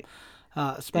one site.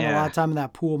 up. Spent a lot of time in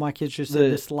that pool. My kids just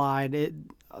said the slide. It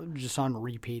just on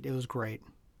repeat. It was great.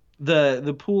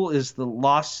 The pool is the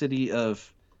Lost City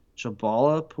of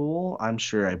Jabala pool. I'm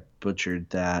sure I butchered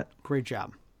that. Great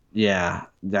job. Yeah,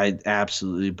 I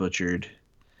absolutely butchered.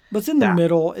 But it's in the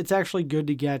middle. It's actually good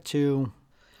to get to.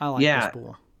 I like this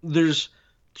pool.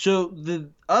 So the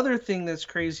other thing that's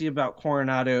crazy about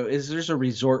Coronado is there's a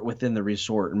resort within the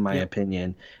resort, in my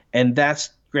opinion, and that's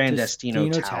Grand Destino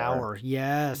Tower.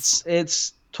 Yes.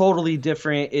 It's totally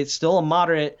different. It's still a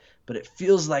moderate, but it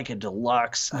feels like a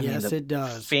deluxe. Yes, it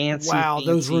does. Fancy. Wow,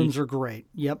 those rooms are great.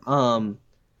 Yep.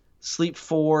 Sleep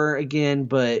 4 again,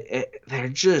 but they're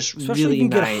just especially really if you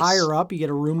nice. Get higher up, you get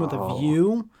a room with a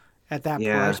view at that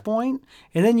price point.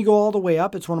 And then you go all the way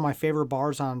up. It's one of my favorite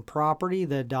bars on property,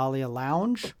 the Dahlia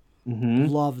Lounge. Mm-hmm.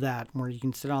 Love that, where you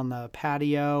can sit on the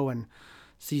patio and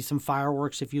see some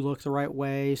fireworks if you look the right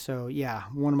way. So, yeah,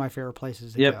 one of my favorite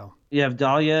places to go. You have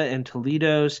Dahlia and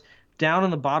Toledo's. Down on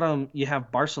the bottom, you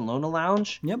have Barcelona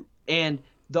Lounge. Yep. And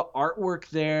the artwork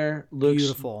there looks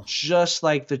beautiful, just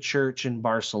like the church in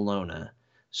Barcelona.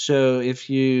 So if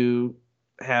you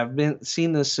have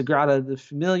seen the Sagrada de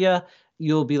Familia,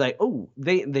 you'll be like, oh,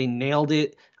 they nailed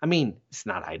it. I mean, it's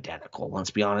not identical,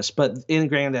 let's be honest, but in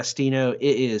Grand Destino, it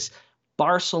is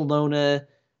Barcelona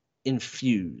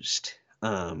infused.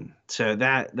 So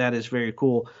that is very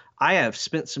cool. I have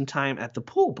spent some time at the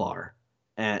pool bar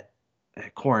at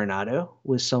Coronado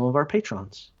with some of our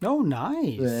patrons. Oh,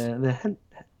 nice.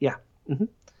 Yeah. Mm-hmm.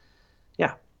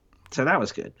 Yeah. So that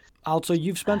was good. Also,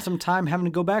 you've spent some time having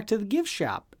to go back to the gift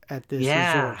shop at this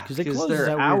resort because it closes their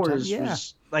at hours. weird time. Yeah.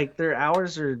 Like their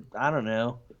hours are, I don't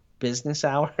know, business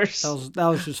hours. That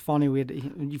was just funny. We had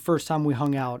the first time we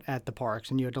hung out at the parks,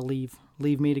 and you had to leave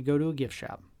me to go to a gift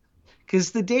shop.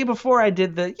 Because the day before I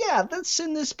did let's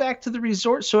send this back to the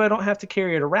resort so I don't have to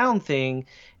carry it around thing.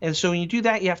 And so when you do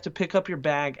that, you have to pick up your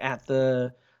bag at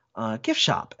the gift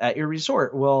shop at your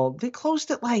resort. Well, they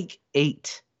closed at like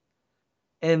 8.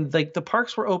 And like the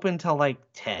parks were open till like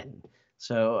 10.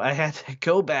 So I had to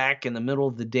go back in the middle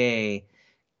of the day,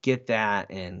 get that,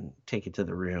 and take it to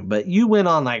the room. But you went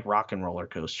on like Rock and Roller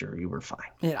Coaster. You were fine.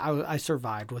 Yeah, I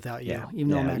survived without you, even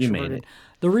though I'm you made extroverted. it.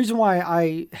 The reason why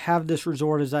I have this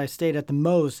resort as I stayed at the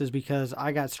most is because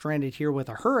I got stranded here with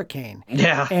a hurricane.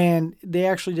 Yeah. And they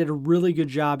actually did a really good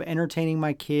job entertaining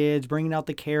my kids, bringing out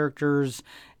the characters,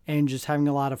 and just having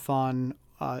a lot of fun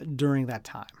during that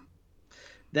time.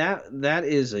 That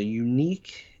is a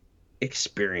unique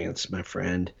experience, my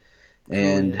friend.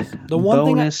 And the one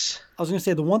bonus, thing I was going to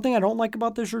say, the one thing I don't like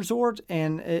about this resort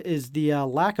is the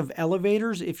lack of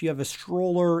elevators. If you have a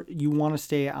stroller, you want to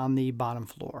stay on the bottom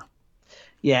floor.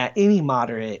 Yeah, any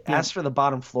moderate. Yeah. As for the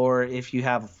bottom floor, if you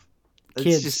have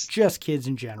kids, just kids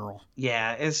in general.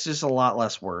 Yeah, it's just a lot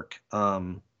less work.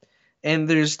 And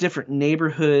there's different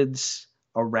neighborhoods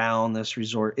around this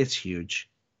resort. It's huge,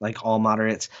 like all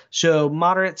moderates. So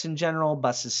moderates in general,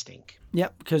 buses stink.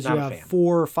 Yep, because you have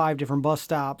 4 or 5 different bus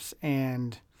stops,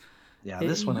 and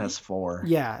this one has 4.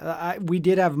 Yeah, we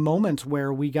did have moments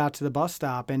where we got to the bus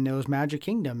stop and it was Magic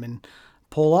Kingdom, and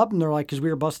pull up, and they're like, because we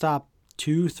were bus stop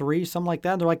 2, 3, something like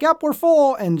that. And they're like, "Yep, we're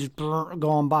full," and just go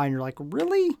on by, and you're like,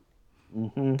 "Really?"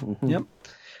 Mm-hmm, mm-hmm. Yep.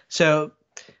 So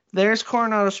there's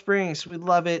Coronado Springs. We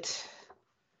love it.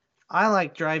 I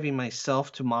like driving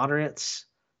myself to moderates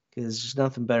because there's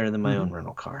nothing better than my own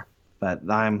rental car. But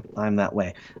I'm that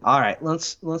way. All right,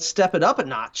 let's step it up a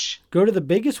notch. Go to the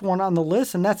biggest one on the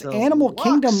list, and that's The Animal Lux.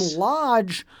 Kingdom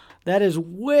Lodge. That is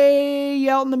way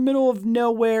out in the middle of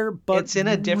nowhere, but It's in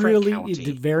a different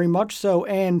county. Very much so.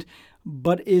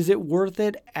 But is it worth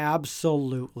it?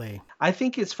 Absolutely. I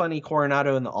think it's funny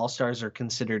Coronado and the All-Stars are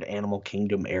considered Animal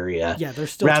Kingdom area. Yeah, they're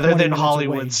still rather 20 than minutes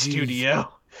Hollywood away. Jeez.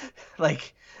 Studio.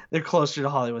 Like they're closer to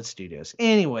Hollywood Studios.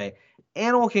 Anyway,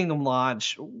 Animal Kingdom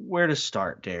Lodge, where to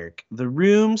start, Derek? The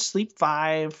rooms sleep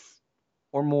 5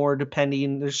 or more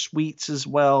depending. There's suites as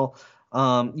well.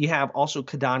 You have also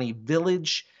Kidani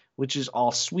Village, which is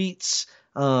all suites.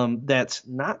 That's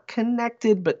not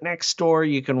connected, but next door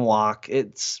you can walk.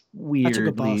 It's weirdly, That's a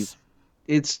good bus.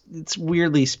 It's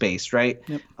weirdly spaced, right?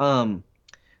 Yep.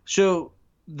 So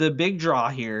the big draw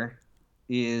here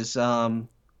is the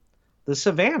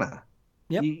Savannah.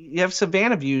 Yep. You have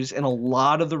Savannah views in a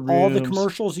lot of the rooms. All the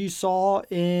commercials you saw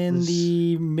in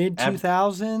the mid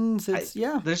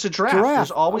 2000s. There's a giraffe.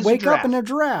 There's always Wake a giraffe. up in a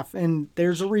giraffe, and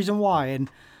there's a reason why. And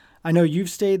I know you've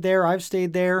stayed there. I've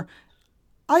stayed there.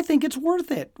 I think it's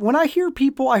worth it. When I hear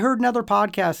people, I heard another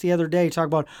podcast the other day talk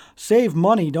about save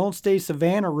money, don't stay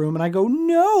Savannah room. And I go,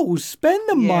 no, spend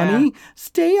the money,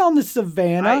 stay on the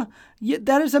Savannah.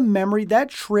 That is a memory. That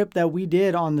trip that we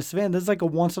did on the Savannah, this is like a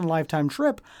once in a lifetime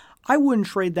trip. I wouldn't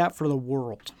trade that for the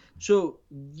world. So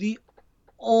the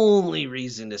only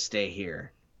reason to stay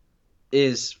here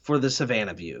is for the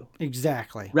Savannah view.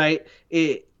 Exactly. Right?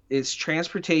 It's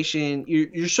transportation.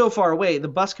 You're so far away. The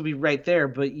bus could be right there,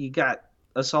 but you got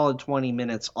a solid 20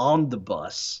 minutes on the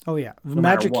bus. Oh, yeah. No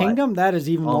Magic matter what. Kingdom, that is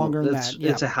even longer than that.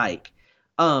 Yeah. It's a hike.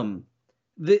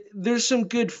 There's some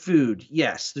good food.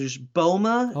 Yes, there's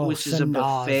Boma, which is a Sanaa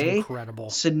buffet. is incredible.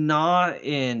 Sanaa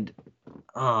and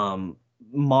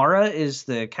Mara is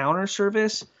the counter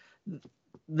service.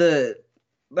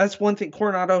 That's one thing.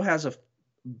 Coronado has a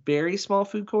very small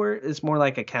food court. It's more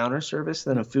like a counter service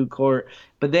than a food court,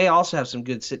 but they also have some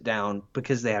good sit down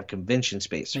because they have convention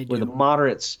space where the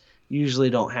moderates usually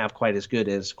don't have quite as good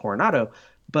as Coronado.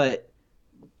 But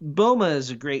Boma is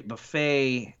a great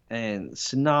buffet, and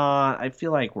Sanaa, I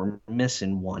feel like we're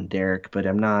missing one, Derek, but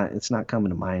it's not coming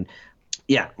to mind.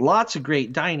 Yeah, lots of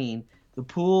great dining. The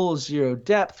pool is 0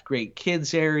 depth, great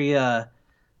kids area,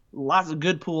 lots of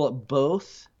good pool at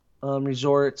both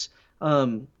resorts.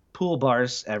 Pool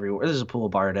bars everywhere. There's a pool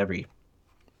bar at every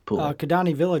pool.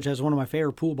 Kidani Village has one of my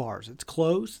favorite pool bars. It's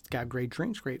closed. It's got great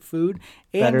drinks, great food,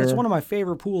 and it's one of my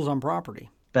favorite pools on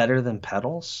property. Better than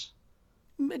Petals?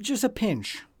 Just a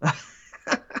pinch.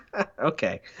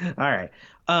 Okay. All right.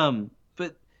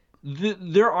 But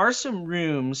there are some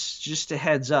rooms, just a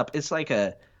heads up. It's like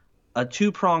a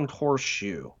 2-pronged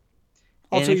horseshoe.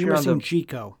 Also, you're missing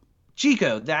Chico.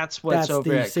 Chico, that's what's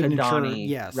over at Kidani.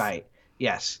 Yes. Right.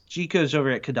 Yes. Chico's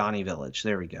over at Kidani Village.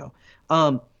 There we go.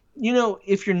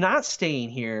 If you're not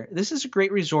staying here, this is a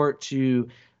great resort to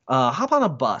hop on a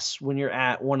bus when you're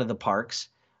at one of the parks.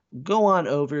 Go on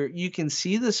over. You can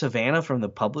see the Savannah from the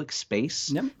public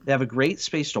space. Yep. They have a great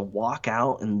space to walk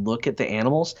out and look at the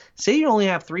animals. Say you only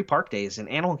have 3 park days and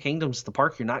Animal Kingdom's the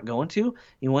park you're not going to.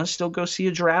 You want to still go see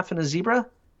a giraffe and a zebra?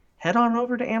 Head on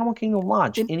over to Animal Kingdom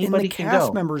Lodge. Anybody can go. The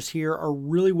cast members here are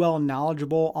really well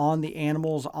knowledgeable on the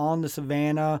animals, on the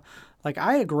Savannah. Like,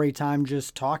 I had a great time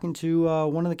just talking to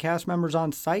one of the cast members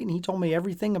on site, and he told me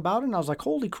everything about it, and I was like,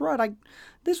 holy crud,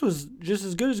 this was just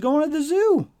as good as going to the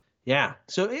zoo. Yeah,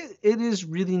 so it is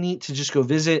really neat to just go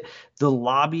visit. The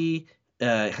lobby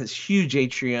has huge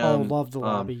atrium. Oh, love the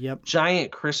lobby, yep.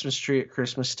 Giant Christmas tree at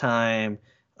Christmas time.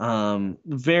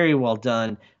 Very well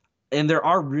done. And there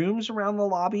are rooms around the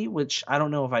lobby, which I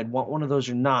don't know if I'd want one of those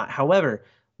or not. However,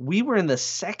 we were in the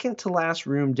second to last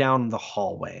room down the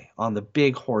hallway on the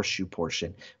big horseshoe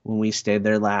portion when we stayed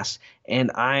there last.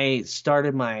 And I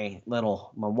started my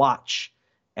watch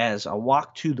as I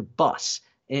walked to the bus.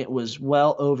 It was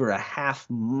well over a half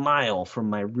mile from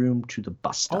my room to the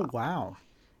bus stop. Oh, wow.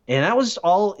 And that was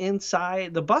all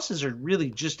inside. The buses are really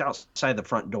just outside the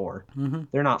front door. Mm-hmm.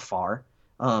 They're not far.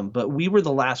 But we were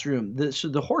the last room. So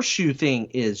the horseshoe thing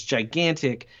is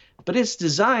gigantic, but it's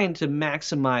designed to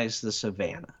maximize the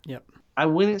Savannah. Yep. I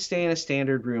wouldn't stay in a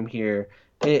standard room here.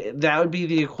 That would be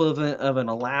the equivalent of an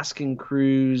Alaskan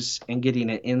cruise and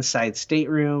getting an inside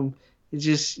stateroom. It's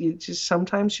just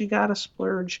sometimes you gotta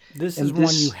splurge. This is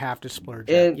one you have to splurge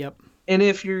at. Yep. And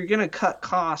if you're gonna cut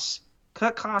costs,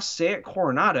 say at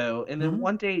Coronado, and then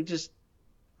one day just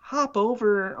hop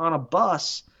over on a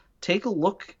bus, take a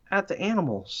look at the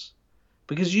animals.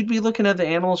 because you'd be looking at the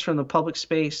animals from the public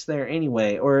space there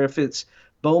anyway. Or if it's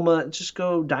Boma, just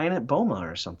go dine at Boma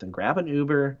or something. Grab an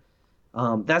Uber.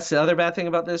 That's the other bad thing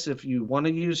about this. If you want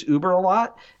to use Uber a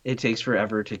lot, it takes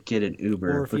forever to get an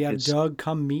Uber. Or if you have Doug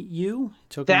come meet you, it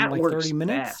took that him like works 30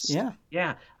 minutes. best. Yeah.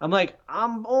 Yeah. I'm like,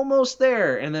 I'm almost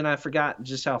there. And then I forgot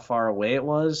just how far away it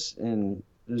was. And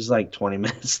it was like 20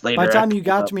 minutes later. By the time you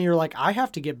got to me, you're like, I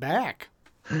have to get back.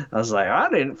 I was like, I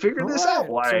didn't figure this out.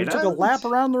 Why? So we took a lap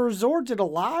around the resort, did a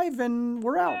live, and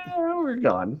we're out. Yeah, we're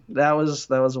gone. That was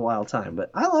a wild time.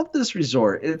 But I love this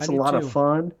resort. It's a lot of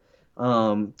fun.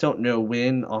 Don't know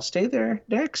when I'll stay there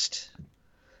next. I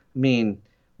mean,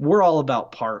 we're all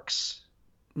about parks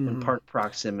and park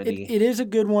proximity. It is a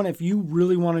good one if you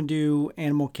really want to do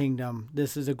Animal Kingdom.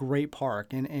 This is a great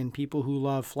park, and people who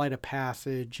love Flight of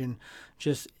Passage and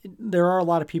just there are a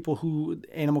lot of people who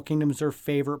Animal Kingdom is their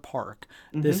favorite park.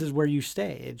 This is where you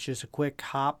stay. It's just a quick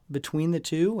hop between the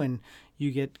two, and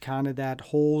you get kind of that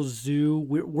whole zoo.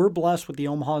 We're blessed with the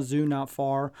Omaha Zoo not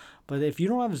far, but if you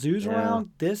don't have zoos around,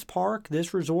 this park,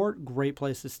 this resort, great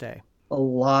place to stay. A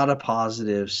lot of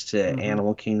positives to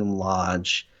Animal Kingdom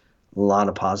Lodge. A lot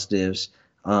of positives.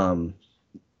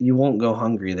 You won't go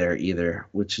hungry there either,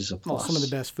 which is a plus. Well, some of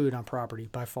the best food on property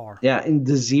by far. Yeah, and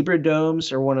the zebra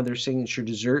domes are one of their signature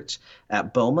desserts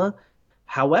at Boma.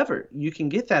 However, you can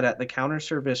get that at the counter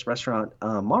service restaurant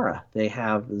Mara. They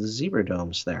have the zebra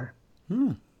domes there.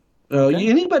 So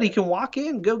anybody can walk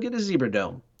in, go get a zebra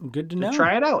dome. Good to know.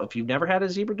 Try it out. If you've never had a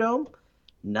zebra dome,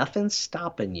 nothing's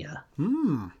stopping you.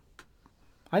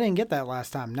 I didn't get that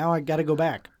last time. Now I got to go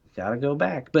back. Gotta go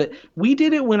back. But we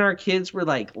did it when our kids were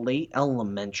like late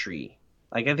elementary.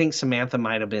 Like I think Samantha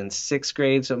might have been 6th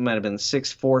grade, so it might have been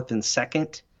 6th, 4th, and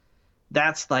 2nd.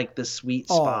 That's like the sweet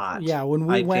spot. Yeah, when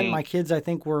we went, my kids I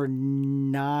think were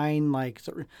 9. Like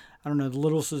I don't know, the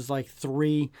littlest was like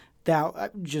 3.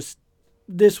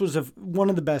 This was one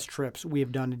of the best trips we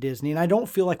have done to Disney, and I don't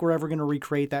feel like we're ever going to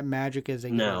recreate that magic as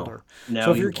they get older. No,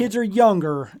 so if your kids are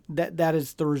younger, that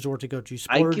is the resort to go to.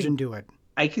 Splurge and do it.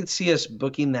 I could see us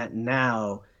booking that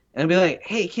now and be like,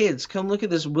 hey, kids, come look at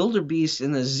this wildebeest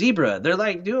and the zebra. They're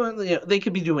like they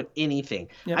could be doing anything.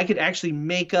 Yep. I could actually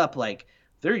make up like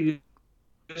they're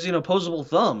using opposable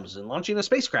thumbs and launching a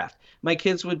spacecraft. My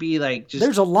kids would be like,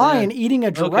 there's a lion eating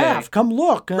a giraffe. Okay. Come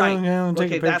look. Right. Take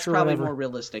a picture, that's probably whatever. More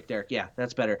realistic, Derek. Yeah,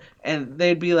 that's better. And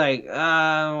they'd be like,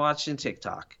 I'm watching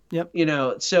TikTok. Yep.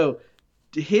 So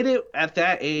to hit it at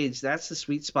that age, that's the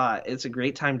sweet spot. It's a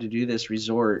great time to do this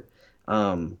resort.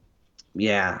 I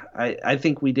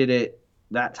think we did it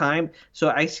that time. So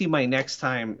I see my next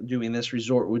time doing this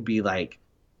resort would be like,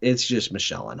 it's just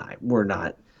Michelle and I. We're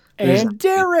not. And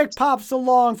Derek pops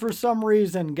along for some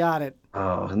reason. Got it.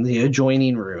 Oh, in the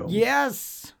adjoining room.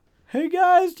 Yes. Hey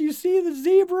guys, do you see the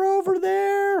zebra over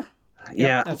there?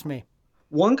 Yeah. Yep, that's me.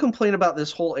 One complaint about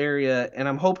this whole area, and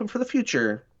I'm hoping for the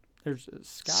future. There's a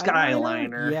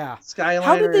Skyliner. Yeah. Skyliner.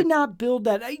 How did they not build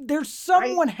that?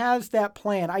 Someone has that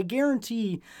plan. I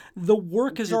guarantee the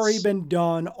work has already been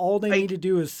done. All they need to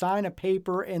do is sign a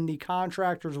paper and the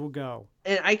contractors will go.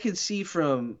 And I could see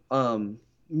from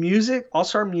music,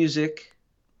 All-Star Music,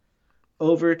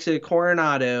 over to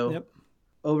Coronado,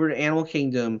 over to Animal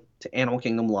Kingdom, to Animal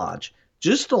Kingdom Lodge.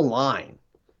 Just a line.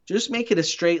 Just make it a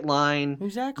straight line.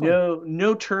 Exactly.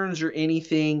 No turns or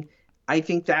anything. I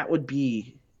think that would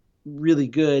be really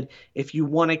good. If you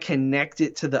want to connect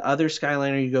it to the other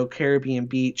Skyliner, you go Caribbean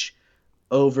Beach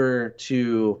over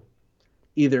to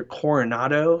either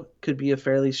Coronado, could be a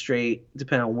fairly straight,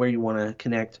 depending on where you want to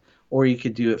connect, or you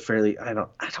could do it fairly. I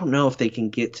don't know if they can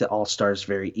get to All Stars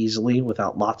very easily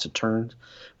without lots of turns,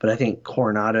 but I think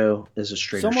Coronado is a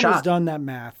straighter shot. Someone has done that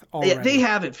math already. Yeah, they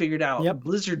have it figured out. Yep.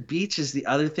 Blizzard Beach is the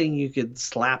other thing you could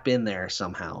slap in there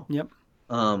somehow. Yep.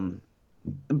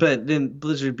 But then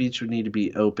Blizzard Beach would need to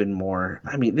be open more.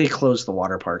 I mean, they close the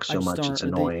water park so much, it's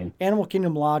annoying. Animal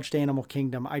Kingdom Lodge to Animal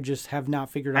Kingdom, I just have not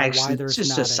figured out why there's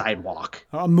just not a sidewalk.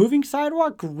 A moving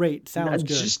sidewalk? Great. Sounds good.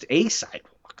 Just a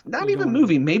sidewalk. Not even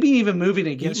moving. Maybe even moving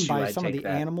against you. By some of the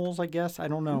animals, I guess. I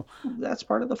don't know. That's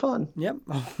part of the fun. Yep.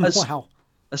 Wow.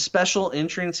 A special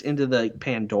entrance into the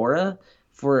Pandora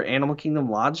for Animal Kingdom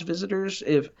Lodge visitors.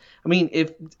 If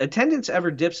attendance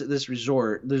ever dips at this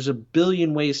resort, there's a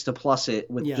billion ways to plus it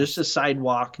with just a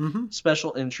sidewalk,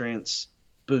 special entrance,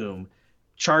 boom.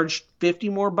 Charge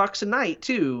 $50 more a night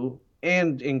too,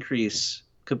 and increase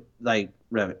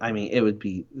revenue. I mean,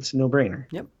 it's a no-brainer.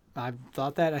 Yep. I've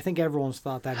thought that. I think everyone's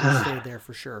thought that. He stayed there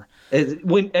for sure.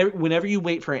 Whenever you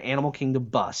wait for an Animal Kingdom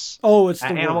bus, it's the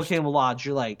Animal worst. Kingdom Lodge,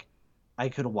 you're like, I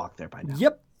could have walked there by now.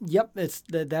 Yep. It's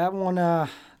that one. That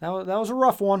was a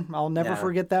rough one. I'll never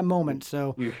forget that moment.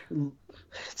 So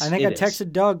I think I It is.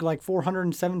 texted Doug like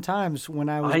 407 times when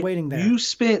I was waiting there. You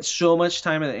spent so much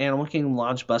time at the Animal Kingdom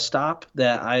Lodge bus stop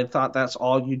that I thought that's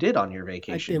all you did on your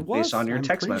vacation, It was. based on your I'm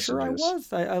text pretty messages. sure I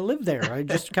was. I lived there. I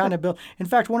just kind of built. In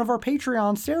fact, one of our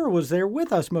Patreons, Sarah, was there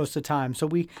with us most of the time, so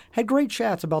we had great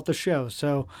chats about the show.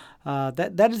 So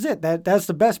that is it. That's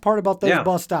the best part about those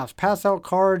bus stops. Pass out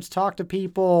cards, talk to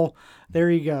people. There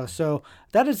you go. So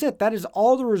that is it. That is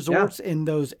all the resorts in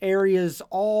those areas.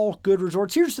 All good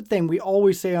resorts. Here's the thing we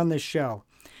always say on this show: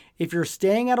 if you're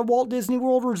staying at a Walt Disney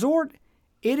World resort,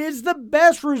 it is the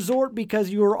best resort because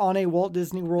you are on a Walt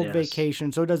Disney World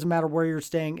vacation. So it doesn't matter where you're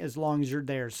staying as long as you're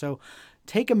there. So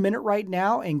take a minute right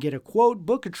now and get a quote,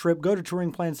 book a trip, go to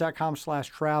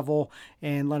touringplans.com/travel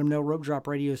and let them know Rope Drop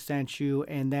Radio sent you,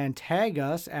 and then tag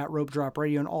us at Rope Drop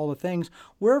Radio and all the things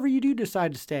wherever you do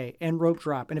decide to stay and Rope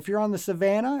Drop. And if you're on the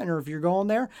Savannah or if you're going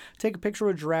there, take a picture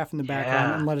of a giraffe in the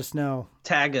background and let us know.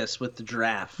 Tag us with the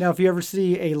giraffe. Now, if you ever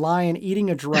see a lion eating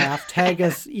a giraffe, tag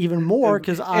us even more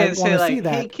because I want to see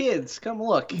that. Hey kids, come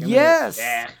look. And yes.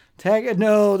 Tag it.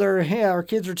 No, our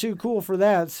kids are too cool for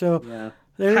that. So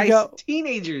there you go.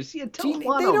 Teenagers, you don't They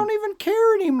want them. don't even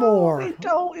care anymore. No, they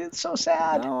don't. It's so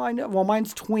sad. Oh, I know. Well,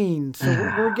 mine's tween, so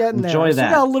we're getting there. Enjoy Still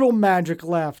that. got a little magic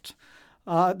left.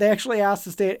 They actually asked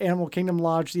to stay at Animal Kingdom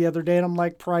Lodge the other day, and I'm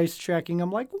like price checking.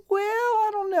 I'm like, well, I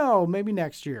don't know. Maybe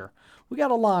next year. We got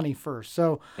Alani first.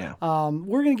 So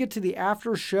we're going to get to the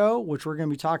after show, which we're going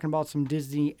to be talking about some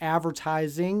Disney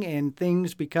advertising and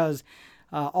things because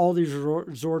all these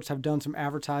resorts have done some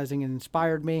advertising and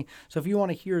inspired me. So if you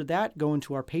want to hear that, go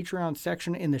into our Patreon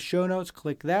section in the show notes,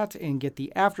 click that and get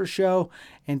the after show.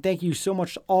 And thank you so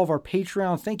much to all of our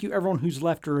Patreons. Thank you everyone who's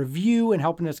left a review and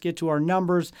helping us get to our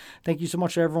numbers. Thank you so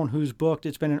much to everyone who's booked.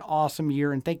 It's been an awesome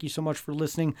year. And thank you so much for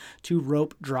listening to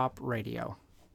Rope Drop Radio.